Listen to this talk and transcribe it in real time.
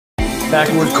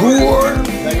Backwards core.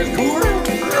 Backwards core.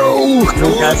 Oh,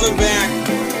 Forwards and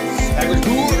backwards. Backwards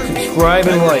core. subscribe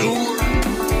and like.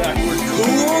 Backwards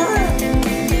core.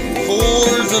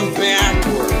 Forwards and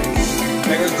backwards.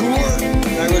 Backwards core.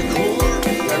 Backwards core.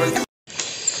 Backwards core.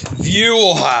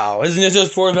 View how. Isn't it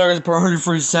just forwards backwards per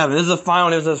 147? This is the final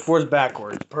name that says forwards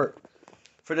backwards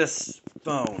for this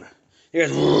phone.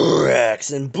 Here's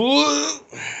Rex and Blue.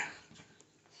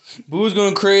 Blue's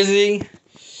going crazy.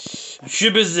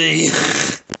 Shibazzy.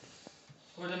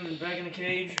 Put them back in the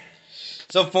cage.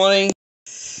 So funny.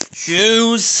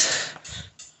 Shoes.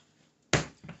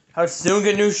 How soon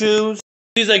get new shoes?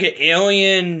 He's like an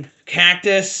alien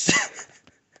cactus.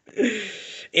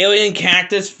 Alien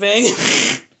cactus thing.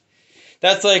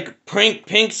 That's like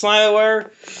pink slime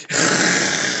wear.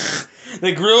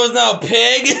 The grill is now a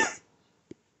pig.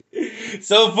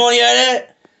 So funny at it.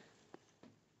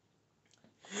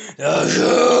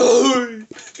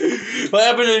 What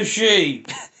happened to the shape?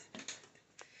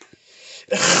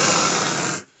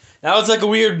 Now it's like a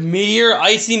weird meteor,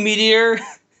 icy meteor,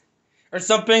 or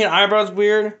something. And eyebrows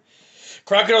weird.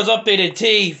 Crocodile's updated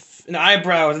teeth and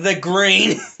eyebrows. Is that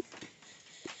green?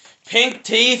 Pink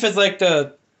teeth is like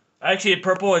the. Actually,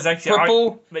 purple is actually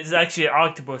purple. It's actually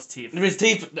octopus teeth. His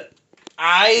teeth,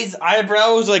 eyes,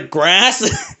 eyebrows like grass.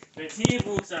 The teeth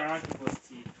looks like octopus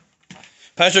teeth.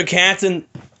 Patrick Cats and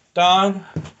dog.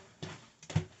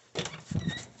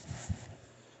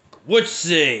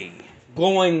 Woodsy.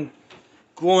 Glowing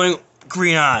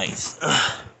green eyes.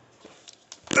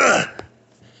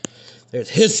 There's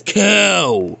his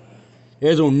cow.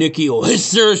 There's old Nicky. His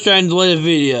sir's trying to delay the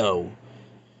video.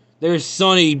 There's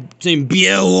Sonny saying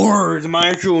BL words, my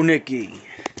actual Nicky.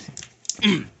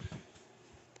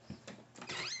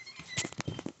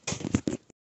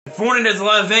 Fortnite has a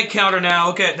lot of event counter now.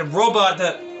 Look at the robot,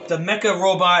 the mecha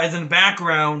robot is in the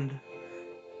background.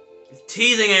 He's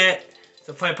teasing it.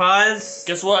 So if I pause.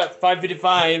 Guess what?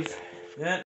 555.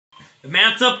 Yeah. The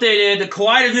map's updated. The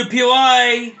Collider's new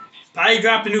POI. Spotty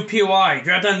dropped a new POI.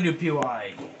 Dropped on a new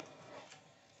POI.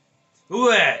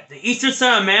 Look at the eastern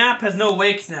side of the map has no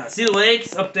lakes now. See the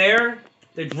lakes up there?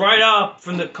 They dried up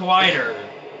from the Collider.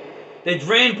 They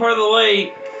drained part of the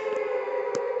lake.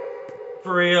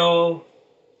 For real.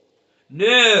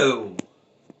 No.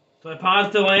 So I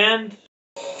pause to land.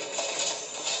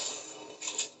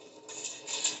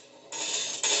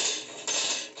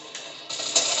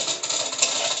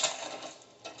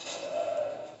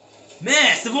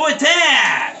 Miss! Avoid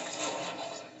tag!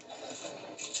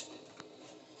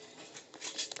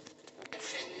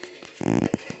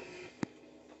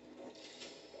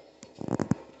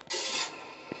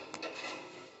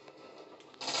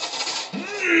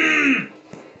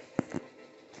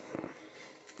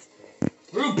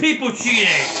 Rude people cheating!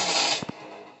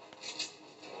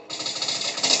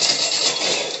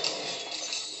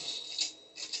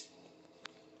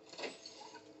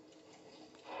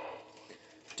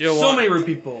 So many rude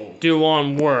people. Do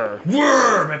one word.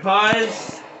 Word, my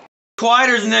pies.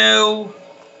 Collider's new.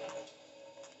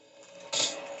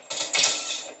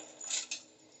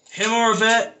 Hit him over a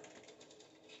bit.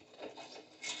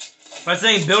 By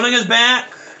saying building is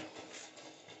back.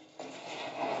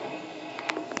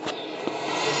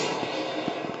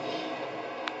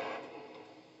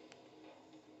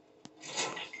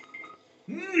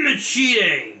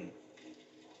 Cheating.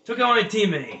 Took out my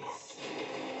teammates.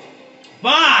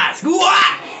 Boss!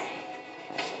 What?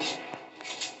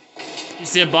 You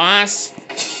see a boss?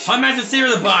 I'm Master Seer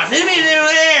the boss. Hit me in the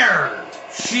air!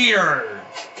 Cheater.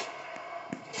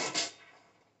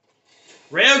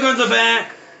 Railguns are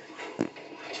back.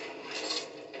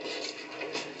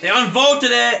 They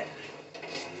unvolted it.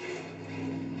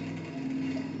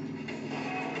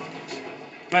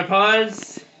 My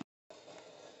pause.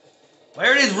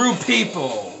 Where are these rude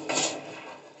people?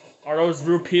 Are those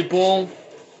rude people?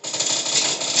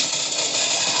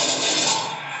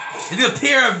 They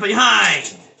appear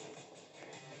behind.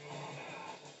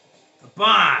 The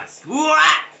boss.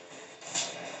 What?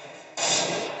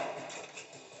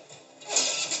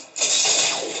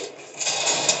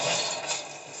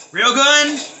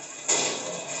 Railgun.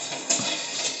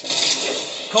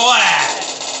 Collab.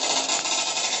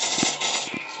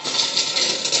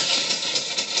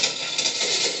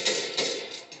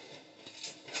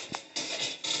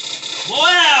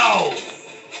 Wow!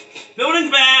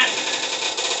 Building's back!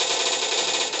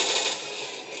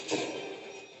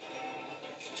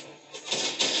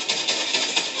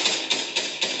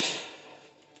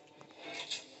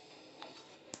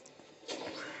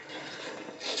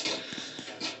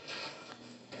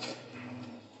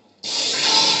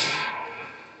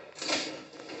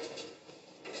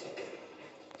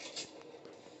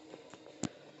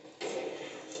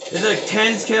 It's a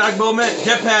tense, chaotic moment.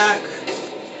 Jetpack.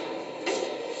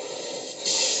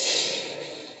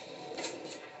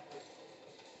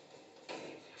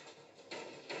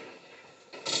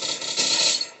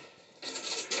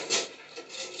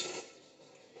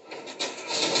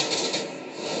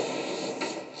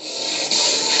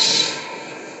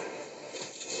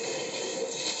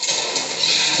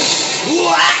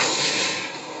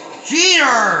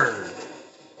 Cheater!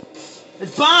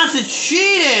 This boss is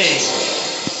cheating!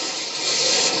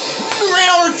 He ran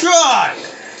over the truck!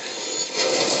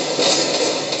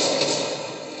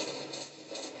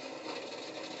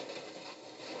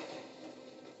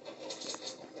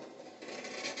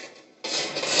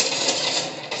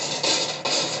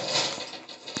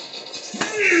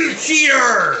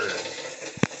 Cheater!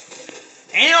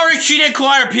 Ain't already cheated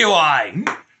quite a POI.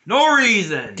 No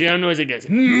reason. Damn noise it gets.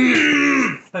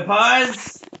 My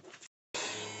pies.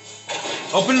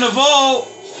 Open the vault.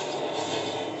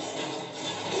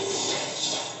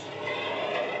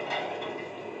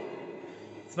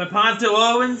 It's my pond still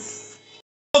Owens.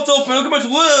 Vault's open. Look how much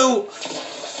loot.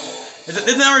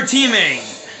 It's our teammate.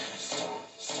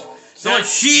 Someone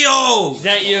shield. Is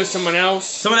that you? Someone else?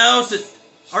 Someone else.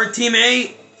 Our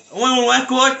teammate. Only one left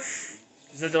glitch.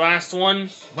 Is that the last one?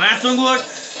 Last one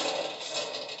glitch.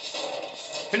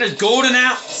 And there's golden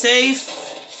out safe.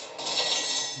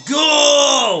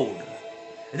 Gold!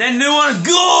 And then new one,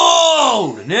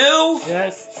 gold! New?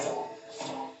 Yes.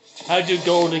 How'd you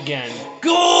gold again?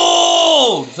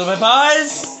 Gold! So my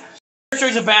pies.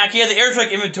 Airstrikes are back. Yeah, the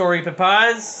airstrike inventory,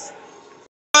 Papaz.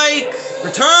 Strike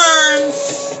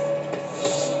returns.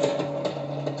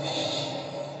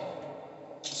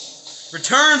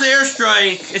 Returns the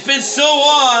airstrike. It's been so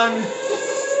long.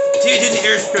 Till you did the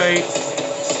airstrike.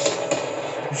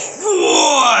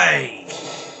 Destroy!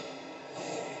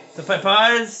 The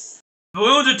Papaz.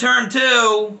 Balloons return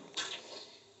too.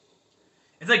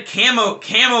 It's like camo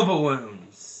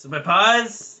balloons. So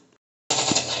Papaz.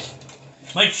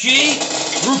 Like she,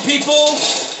 group people,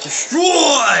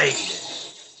 destroyed!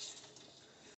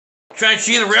 Try to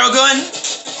cheat the railgun.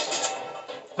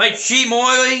 Like cheat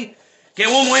Morley. Get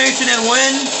one mission and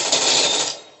win.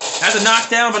 That's a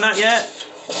knockdown, but not yet.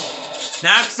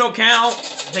 Knocks don't count.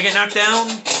 They get knocked down.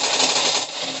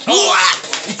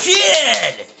 What? You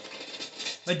cheated!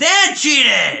 My dad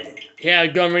cheated! Yeah,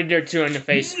 gun right there too in the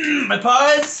face. My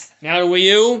pies? Now the Wii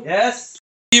U. Yes.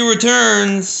 Wii U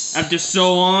returns. After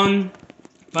so long.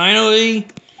 Finally.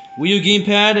 Wii U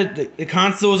gamepad. The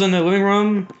console is in the living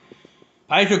room.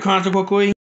 I show console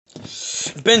quickly.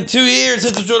 It's been 2 years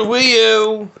since I showed the Wii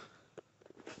U.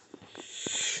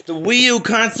 The Wii U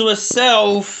console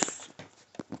itself.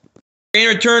 And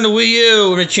return to Wii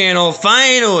U on the channel,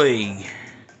 finally!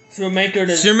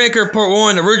 Surmaker Part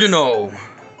 1, original.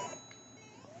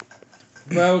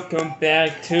 Welcome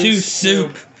back to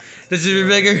Soup. This is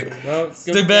bigger.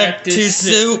 Welcome back to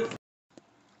Soup.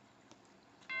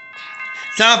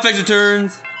 Sound effects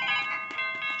returns.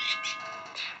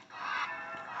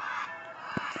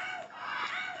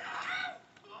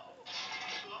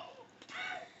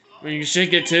 When you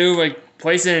shake it too, like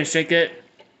place it and shake it.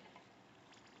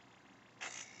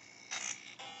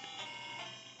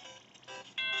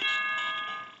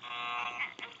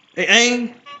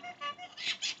 Hey,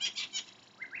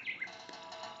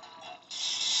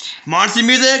 monster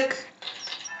music.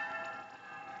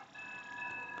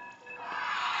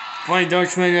 Funny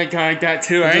Dutchman that kind of like that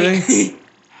too, right?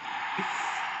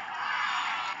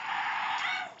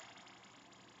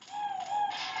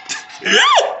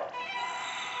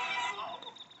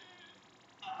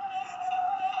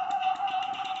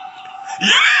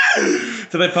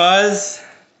 So my pause.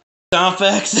 Sound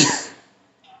effects.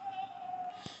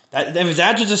 Is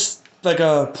that just like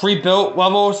a pre-built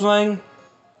level or something?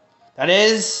 That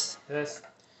is? Yes.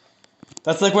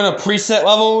 That's like one of the preset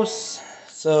levels.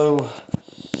 So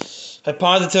I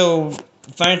pause it till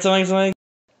find something.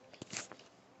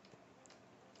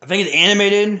 I think it's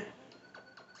animated.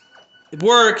 It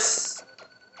works.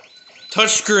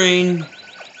 Touchscreen.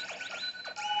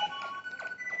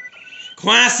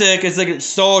 Classic. It's like a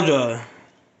nostalgia.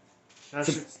 That's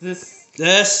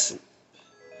This.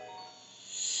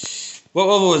 What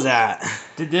level was that?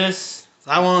 Did this?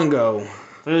 How long ago?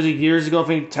 It was like years ago, I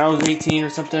think 2018 or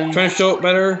something. Trying to show it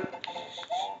better.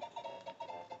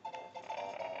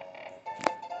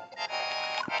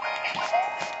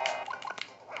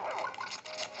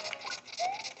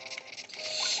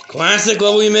 Classic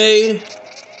level we made.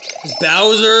 It's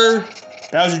Bowser.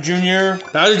 Bowser Jr. I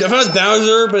thought it was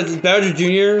Bowser, but it's Bowser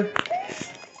Jr.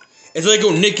 It's like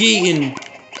Nicky and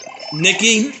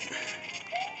Nicky.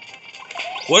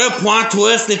 What a plot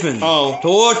twist, Niffen. Oh.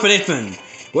 Torch for Niffen.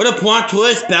 What a plot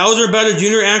twist. Bowser, Bowser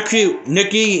Jr., actually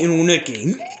Nikki and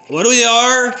Nikki. What we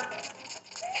are?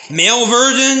 Male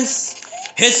versions?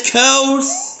 Hisco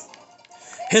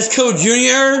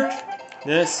Jr.?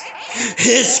 This.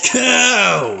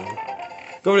 Hisco!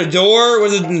 Go to the door?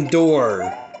 What's in the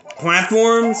door?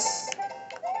 Platforms?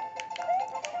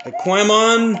 Like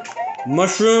Quamon?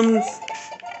 Mushrooms?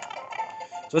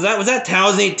 So was that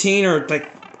 2018 or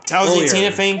like 2018, earlier?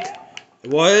 I think.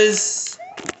 It was?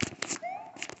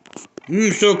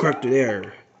 So corrected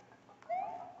there.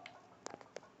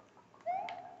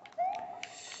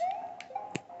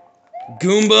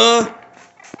 Goomba.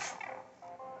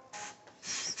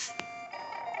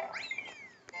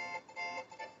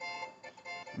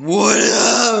 What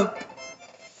up?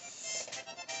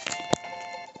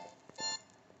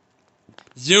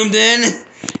 Zoomed in.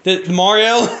 The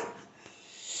Mario.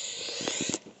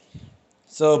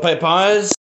 So,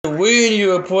 pause. Wii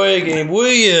U and play a game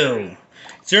Wii U.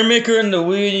 Zero Maker and the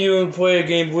Wii U and play a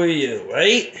game Wii U,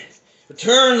 right?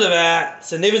 Returns of that.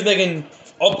 So David's making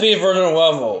updated version of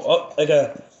level, like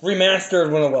a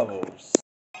remastered one of levels.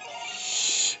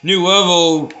 New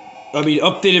level,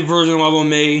 updated version of level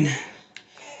made.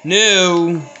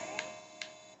 New.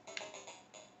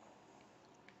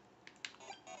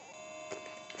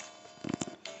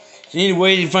 So you need a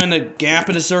way to find the gap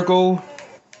in the circle.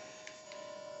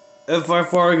 If I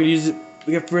far I could use it,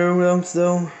 we got free them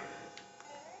still.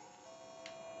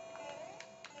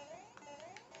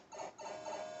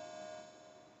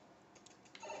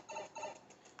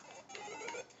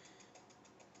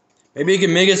 Maybe you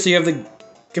can make it so you have to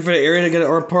get for the area to get an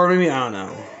art part of me. I don't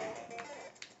know.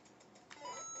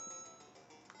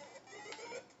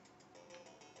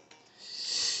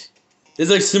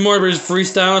 It's like similar, but it's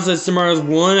freestyle. It's like similar as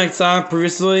one I saw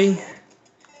previously.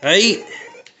 Right?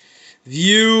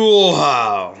 View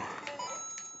how.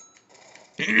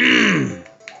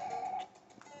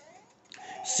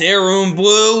 Serum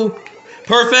blue.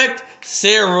 Perfect.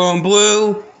 Serum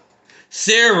blue.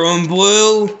 Serum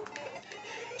blue.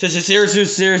 Serum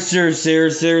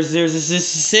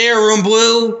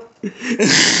blue.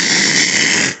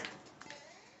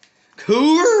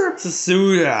 Cooler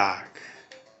Sasudak.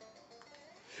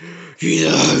 He's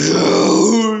a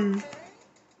goat.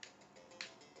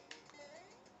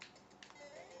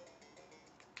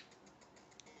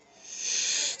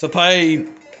 So probably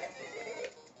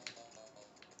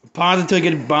pause until I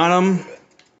get bottom.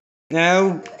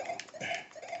 Now.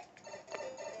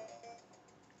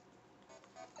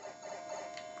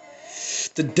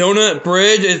 The donut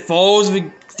bridge, it falls if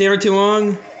we stay there too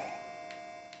long.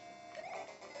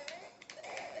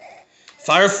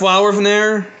 Fire flower from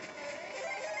there.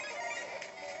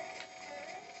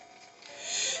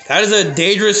 That is a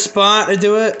dangerous spot to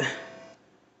do it.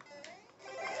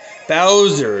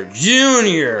 Bowser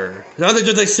Jr. Nothing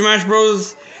just like Smash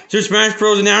Bros. Super Smash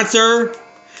Bros. Announcer.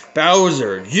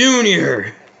 Bowser Jr.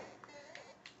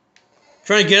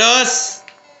 Trying to get us.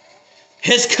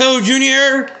 Hisco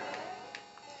Jr.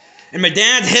 And my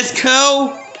dad's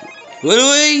Hisco.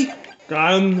 Literally.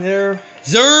 Got him there.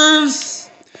 Zerves.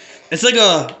 It's like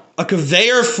a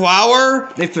conveyor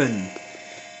flower. Nathan.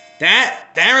 That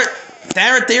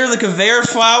right there, the conveyor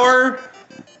flower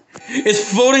is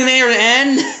floating there at the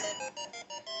end.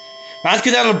 That's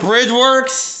because how the bridge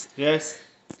works. Yes.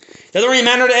 Doesn't really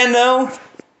matter at the end though.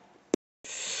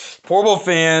 Portable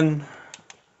fan.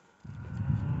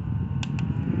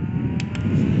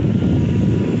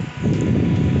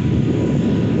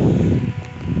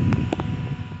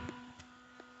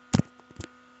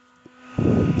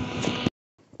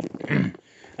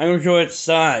 I'm gonna go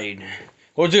outside.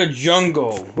 Go to the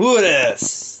jungle. Look at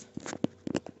this.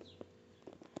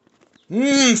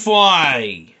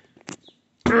 Fly.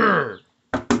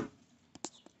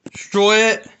 Destroy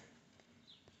it.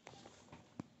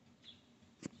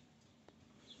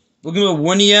 Look at the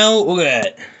windy out. Look at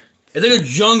it. It's like a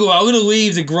jungle. Look at the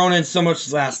leaves that grown in so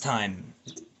much last time.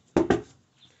 You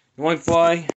want to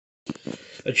fly?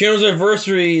 The channel's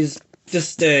anniversary is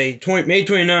this day, May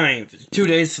 29th. 2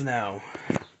 days from now.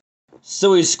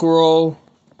 Silly squirrel.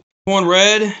 One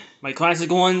red. My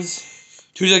classic ones.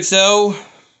 2XL.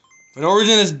 For no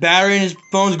reason, his battery in his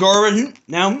phone's garbage.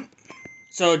 Now.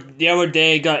 So the other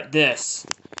day I got this.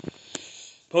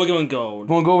 Pokemon Gold.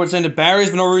 Pokemon Gold was saying the batteries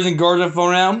for no reason garbage the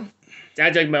phone now.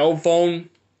 That's like my old phone.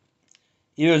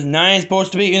 He was 9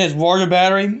 supposed to be in his larger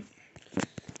battery.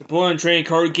 The Pokemon Training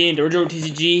Card Game, the original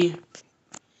TCG.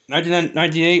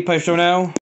 1998, play show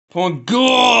now. Pokemon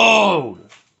Gold!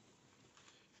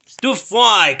 Still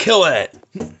fly, kill it!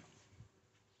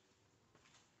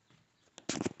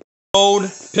 Gold,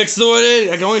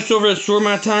 pixelated, I can only show for a short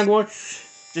amount of time watch.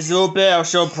 just a little bit. I'll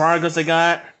show progress I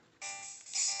got.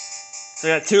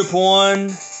 So I got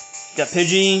 2.1. Got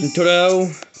Pidgey. Toto.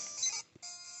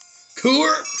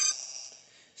 Cooler.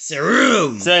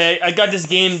 Serum. So I got this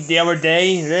game the other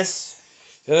day. This.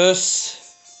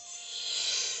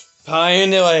 Pie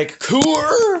into like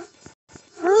cooler.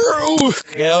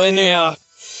 Go in there.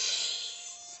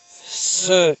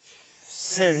 So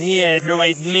Yeah, no,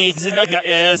 my mates. I got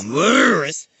this.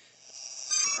 worse.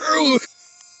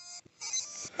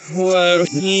 What?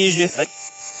 He's just like,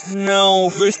 no,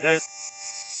 first.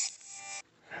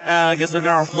 I guess we're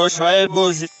gonna push my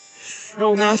bullshit.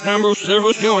 No, last number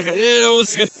service going. It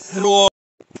was good.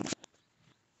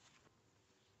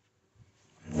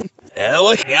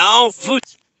 Look out,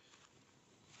 foot.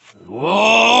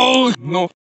 Whoa! No.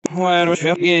 Why do I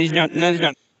he's not.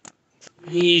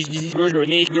 He's just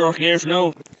girl cares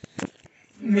no.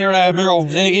 Here I go.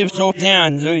 Then it gives so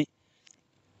down. So,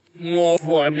 No,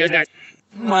 boy, I'm just not.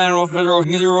 I don't know if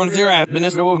it's going to their app, and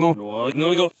that's the one.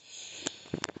 No.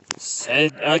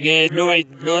 Said again, no, I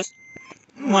just.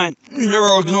 What?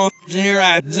 Zero, no, their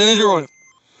app, then zero.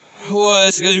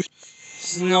 What's good?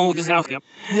 No, because I'll get.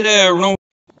 There, no.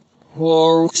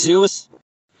 Or, serious.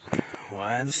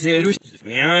 Why the serious?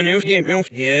 Yeah, I know,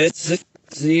 yeah, it's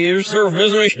the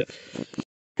service.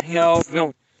 Yeah,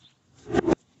 no.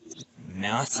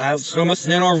 Now, I have so much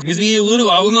in order because we a little,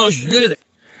 I will not good.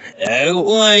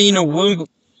 Why, you know, one.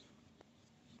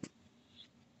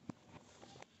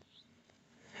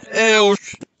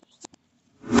 Else.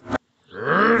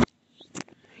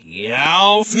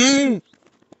 Ja,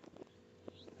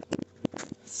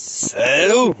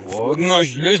 so,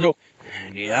 ognoś listu.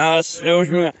 Ja,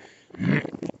 słuchaj.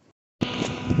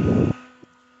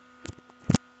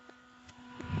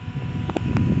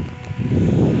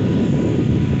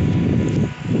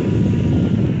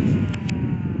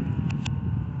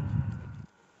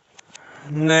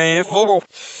 Nej, fågel.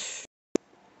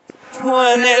 Vad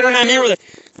är det här med det?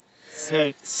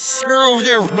 Screw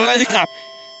there, bloody cop.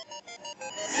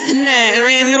 Nej,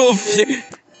 det är en luft.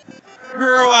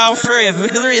 Girl Alfred,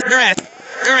 rat.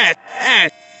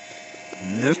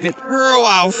 Girl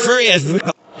Alfred.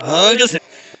 Just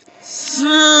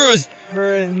serious.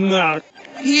 Not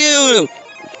you.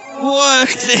 What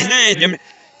the heck?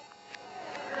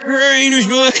 Hurry,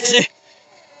 look.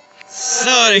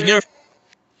 Sorry,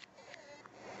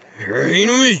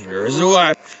 here's a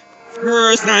lot.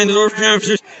 First nine door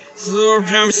champions, door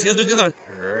champions, here's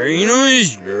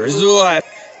a lot.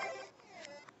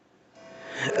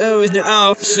 Oh, the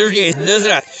officer does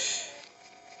that.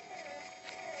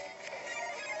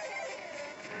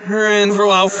 And for a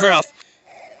while, Ralph.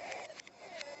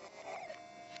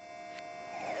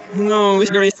 No,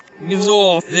 it's great. Gives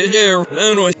off the air.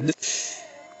 Anyway.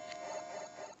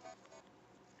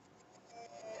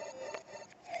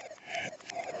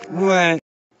 What?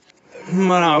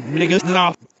 Man, biggest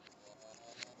enough.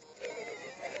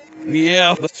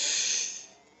 Yeah.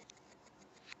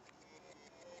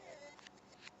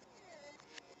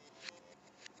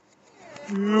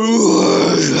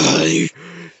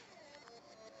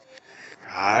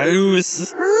 I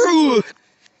was.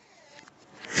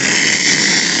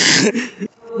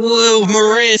 Whoa,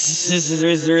 Maurice.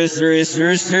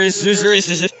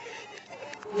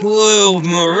 Whoa,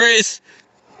 Maurice.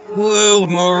 Whoa,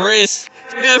 Maurice.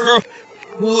 Ever.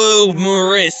 Whoa,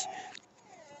 Maurice.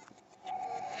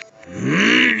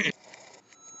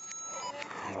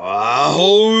 Wow.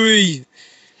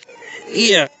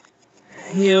 Yeah.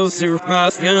 He'll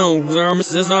surpass now. Zarmus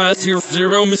says not here for the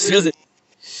Romans visit.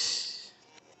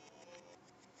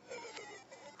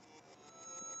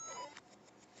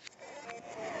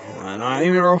 And I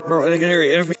even know for the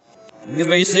area every. Give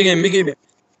me singing, make it.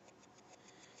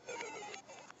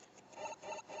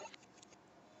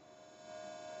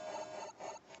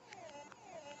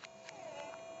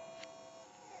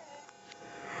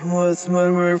 What's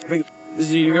my word?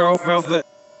 Is your girl felt that?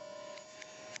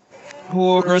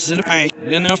 Poor person to pay.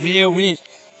 Enough for you, we need.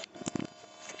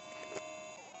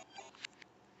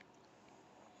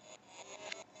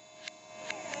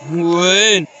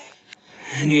 Win.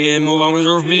 Yeah, move on with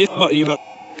our video, but you but.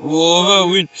 Whoa,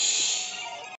 win.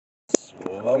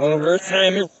 One of our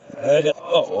time here. One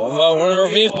of our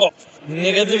video.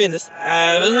 Negative in this.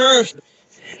 I was nervous.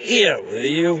 Yeah, will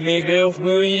you make out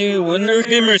for you? Wonder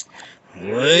cameras.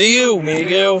 Will you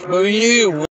make out for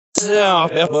you? What's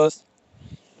up, Peppers?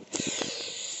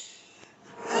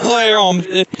 Player on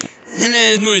and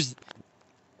then moves.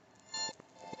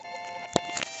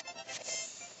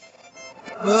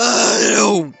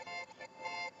 No.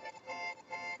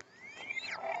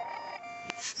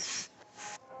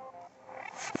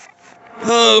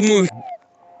 Move.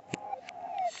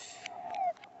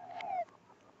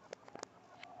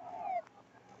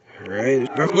 Right,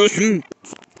 question.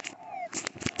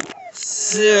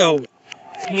 So,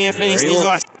 can't finish these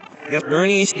last. Yep,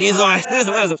 Bernie, these last. This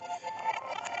was a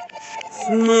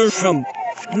smooshum.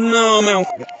 No, mount.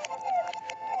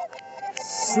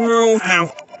 Smooth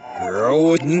mount.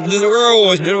 Girl, the girl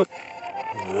was doing.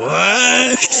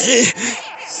 What?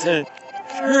 Said,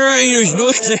 Rangers,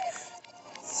 look.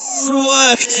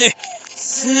 Swat.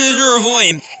 Scissor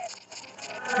volume.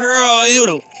 Girl, you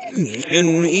know. We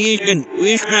can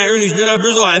earn these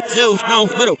numbers like so strong,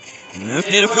 but if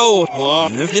it's cold,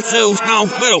 if it's so strong,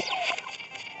 but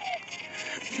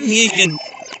he can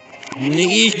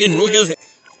look at it.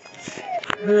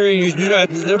 Rangers do that,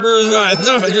 the bird's life,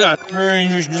 not like that.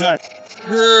 Rangers do that,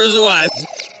 bird's life.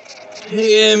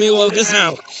 Hear me walk us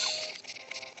out.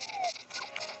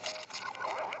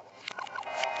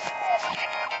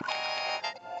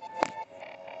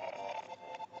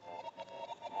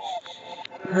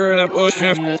 Heard up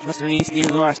ocean, Mr. East's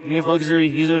last, you folks are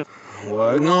easy.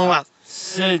 What no, I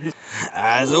said,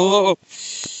 as a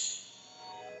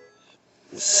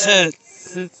said,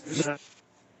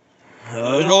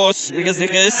 lost because they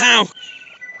get a sound.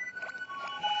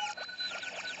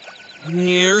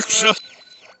 Near so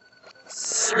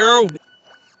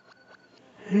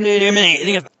need a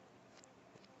minute.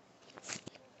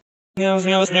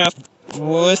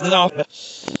 What's the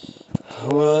office?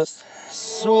 Was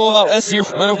so as your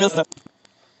friend of the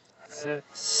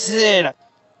said.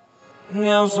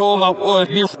 Yeah, so about what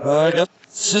your friend.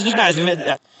 So you guys admit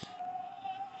that.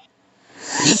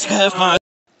 It's kind of fun.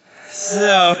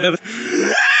 So.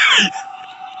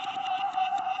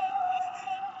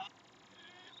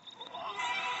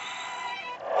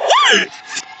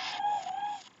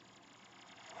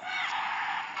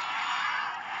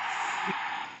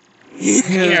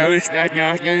 Yeah, it's not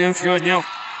now. Now.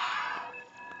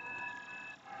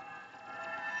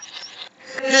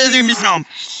 Give me some.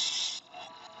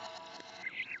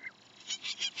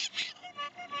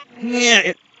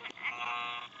 Yeah.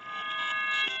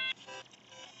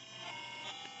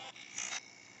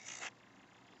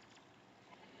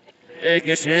 Ik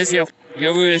is het heel.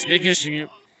 Jongens, ik is het.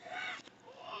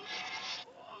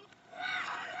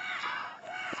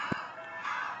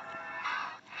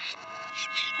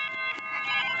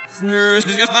 Snurrs,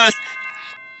 is gepast.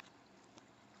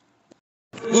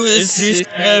 Hoe is het? Ik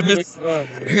heb het.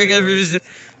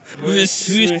 Hoe is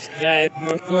het?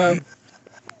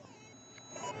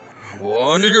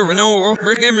 Wonder, no,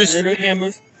 for cameras.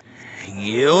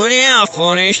 You yeah,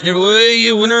 finish the way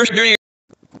you winners doing.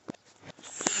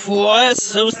 What?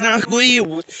 So snackly.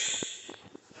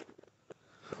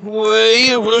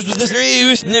 Way, what was the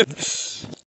three snip?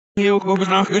 You go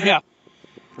snack it out.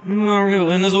 No,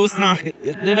 really, and those snack it.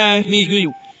 Did I meet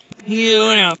you?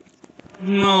 You now.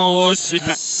 No,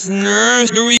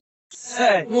 nursery.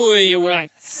 Boy, you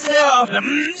right. Stop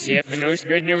them. See if the nose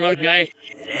good in your mouth, guy.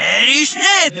 Daddy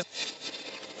said.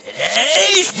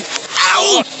 Daddy.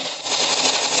 Ow!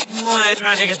 Why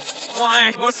trying to get?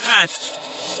 Why? What's that?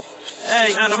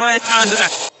 Hey, out of my time to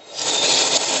that.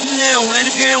 No, let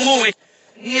it get away.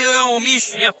 You owe me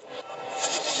shit.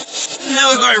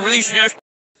 No, I release you.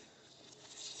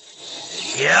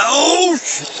 Yo!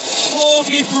 Oh,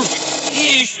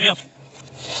 shit.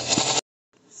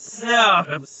 Stop.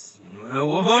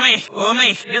 Oh, me.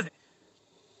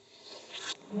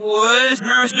 What is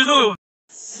nurse to do?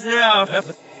 Stop.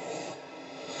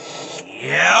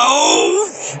 Yo!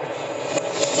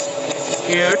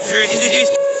 You're treating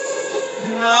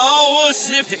no,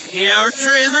 snipped it. You're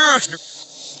treating the roster.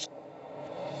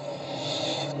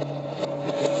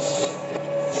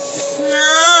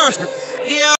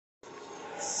 Yeah.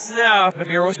 Stop. If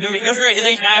you're going to make us right, you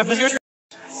think I was your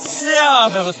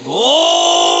stop.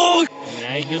 Oh!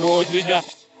 Now you know what we got.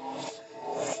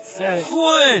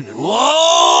 One.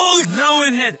 Whoa! No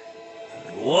in head.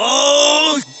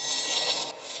 Whoa!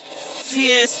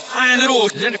 Yes, I know.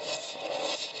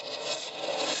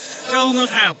 No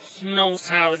how. No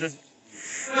how.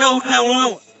 No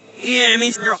how. Yeah,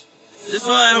 Mr. This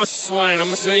one I was swine. I'm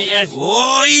gonna say yeah.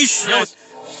 Whoa, shit.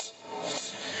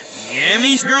 Yeah,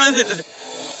 Mr.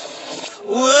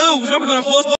 Whoa, something gonna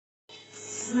fall.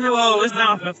 No, it's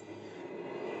not.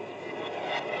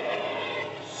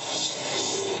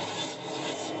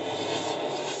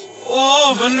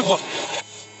 Oh, wonderful.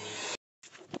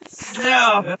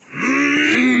 Stop.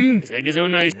 Take it so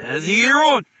nice. That's your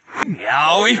own.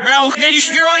 Ja, ich brauche keine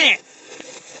Streue.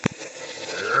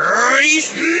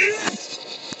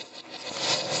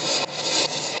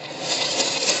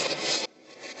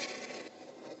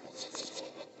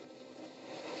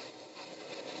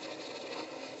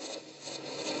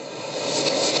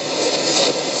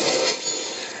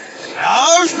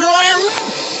 Ausstreuen!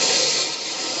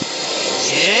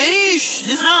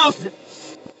 this out.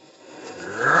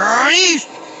 Right.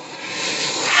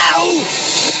 Ow.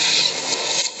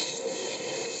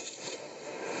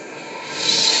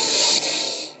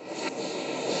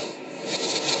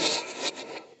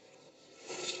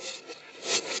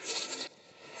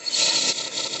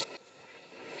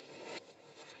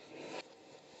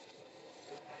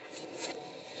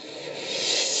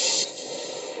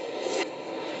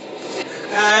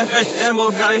 I'm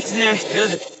going to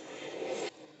next.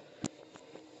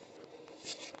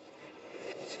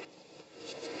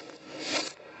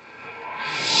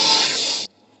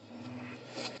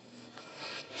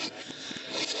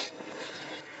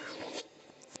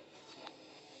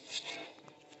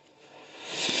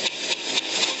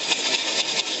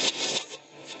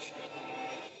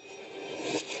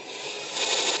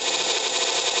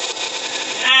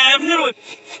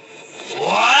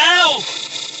 Wow!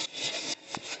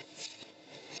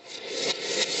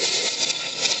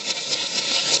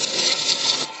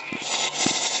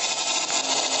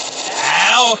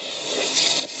 Ow!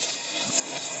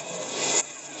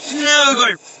 No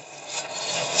good.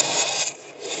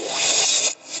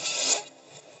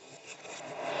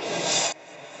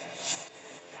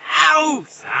 Ow!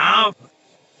 Stop!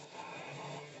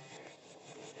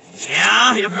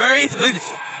 Yeah, you're very good.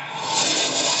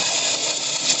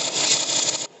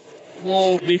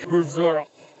 Whoa, beach for zero.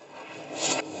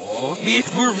 Whoa, beach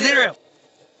for zero.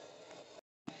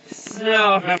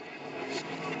 So,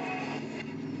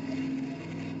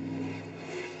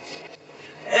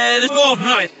 let's go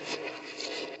tonight.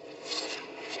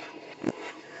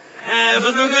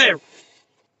 Let's go there.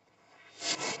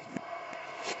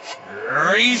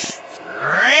 Right.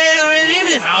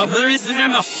 I'll put this in my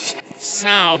mouth.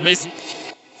 Sound, Missy.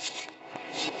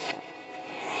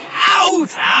 Ow!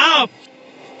 Stop!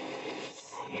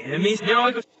 Yeah, me still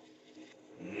like a...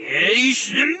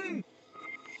 Yes.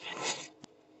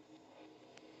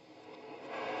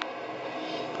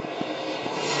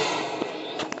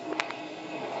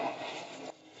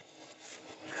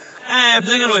 I'm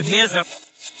thinking with hands up.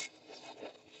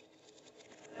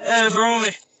 For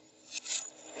me.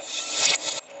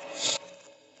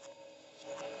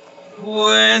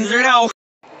 When's it out?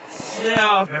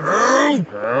 Stop.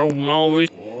 Always.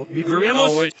 Be for him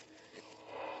always.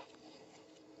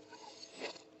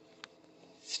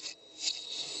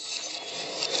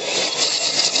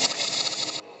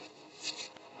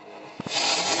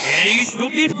 Yeah, you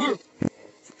should be for.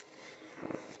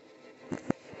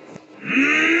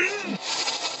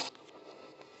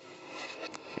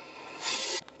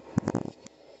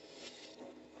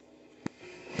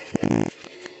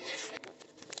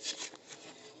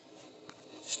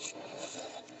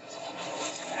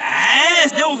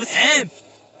 Still with him.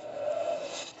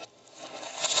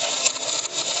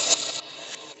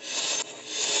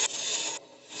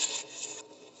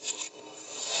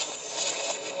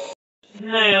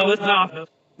 Now what's up?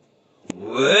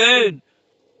 When?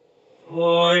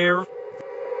 Where?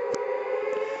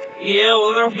 Yeah,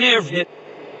 well, they're here.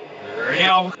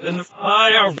 Now, in the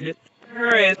fire of it.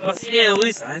 Alright, but still, at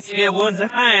least I see one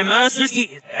time. I just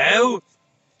get it out.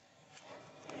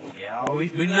 Yeah,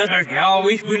 we've been there. Yeah,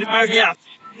 we've been there.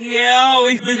 Yeah,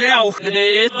 we've been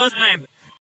there. It was time.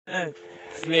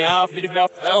 Ja, vind ik wel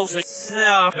geweldig.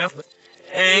 Ja,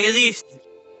 en je ziet.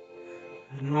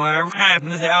 Maar we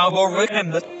hebben het elbow with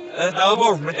him. Het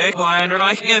elbow with ik wil er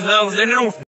like je zelfs in een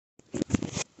oefening.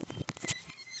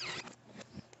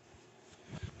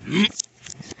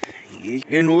 Ik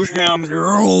ben waarschijnlijk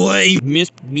away,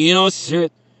 Miss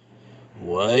Innocent.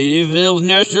 Why you feel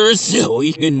natural so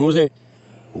you can know that.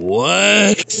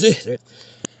 What is it?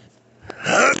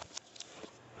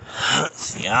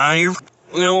 Ja, you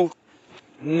know.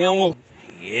 No,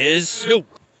 yes, so.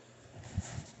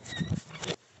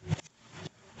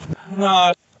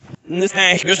 This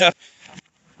time, yourself.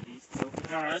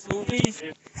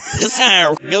 This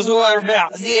time, guess what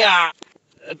about? Yeah.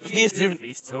 Feest is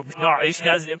feest. So, ik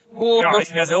ga ze. Ik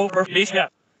ga ze over feest.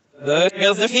 Dat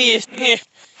is de feest.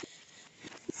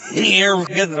 Hier,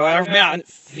 guess what about?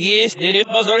 Feest, dit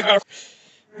was ook.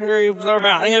 Hurry, what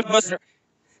about? It was.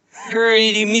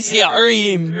 Hurry, die missie,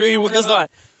 hurry, what is that?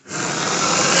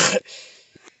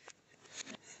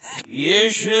 You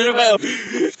should have.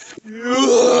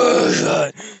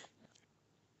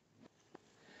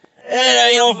 And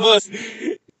I don't fuss.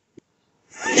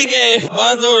 Okay,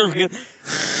 one's over again.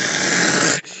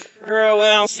 Girl,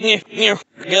 well, sniff,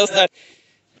 guess that.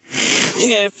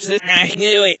 Yeah, sit back,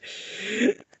 anyway.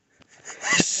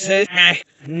 Sit back,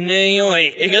 anyway.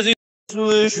 It goes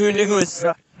swoosh when it goes.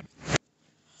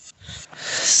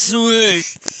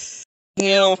 Swoosh.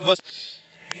 You don't fuss.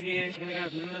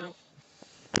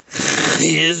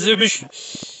 Here's the bishop.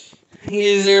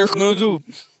 Here's there no do.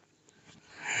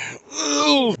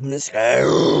 Oh, this guy.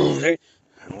 Oh,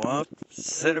 what?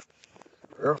 Set up.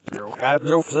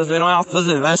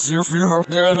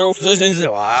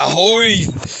 Ahoy!